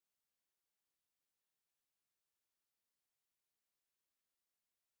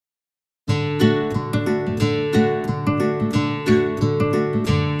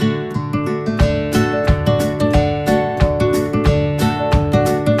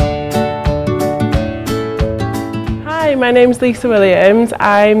my name's Lisa Williams.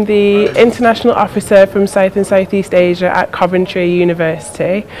 I'm the International Officer from South and Southeast Asia at Coventry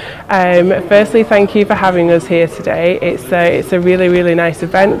University. Firstly, thank you for having us here today. It's a really nice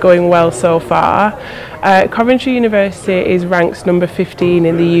event, going well so far. Coventry University is ranked number 15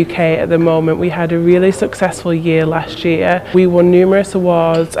 in the UK at the moment. We had a really successful year last year. We won numerous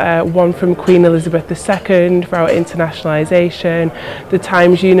awards, one from Queen Elizabeth II for our internationalisation. The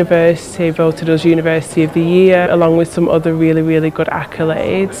Times University voted us University of the Year, along with some other really good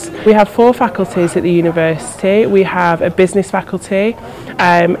accolades. We have 4 faculties at the university. We have a business faculty,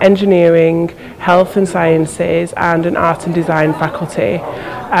 engineering, health and sciences, and an art and design faculty.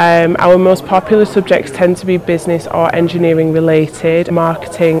 Our most popular subjects tend to be business or engineering related: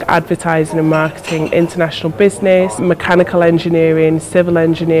 marketing, advertising and marketing, international business, mechanical engineering, civil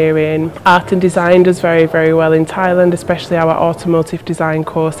engineering. Art and design does very well in Thailand, especially our automotive design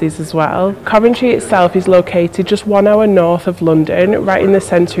courses as well. Coventry itself is located just 1 hour north of London, right in the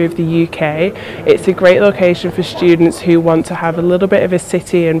centre of the UK. It's a great location for students who want to have a little bit of a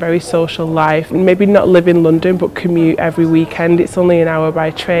city and very social life, maybe not live in London but commute every weekend. It's only an hour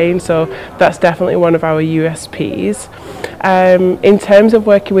by train, so that's definitely one of our USPs. In terms of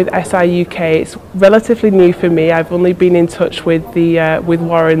working with SI UK, it's relatively new for me. I've only been in touch with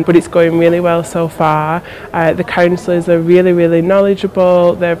Warren, but it's going really well so far. The counsellors are really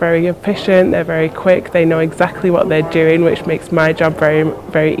knowledgeable. They're very efficient, they're very quick, they know exactly what they're doing, which makes my job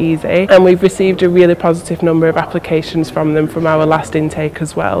very easy. And we've received a really positive number of applications from them from our last intake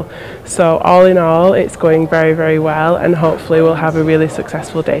as well. So all in all, it's going very well, and hopefully we'll have a really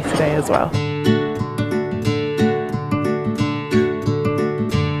successful day today as well.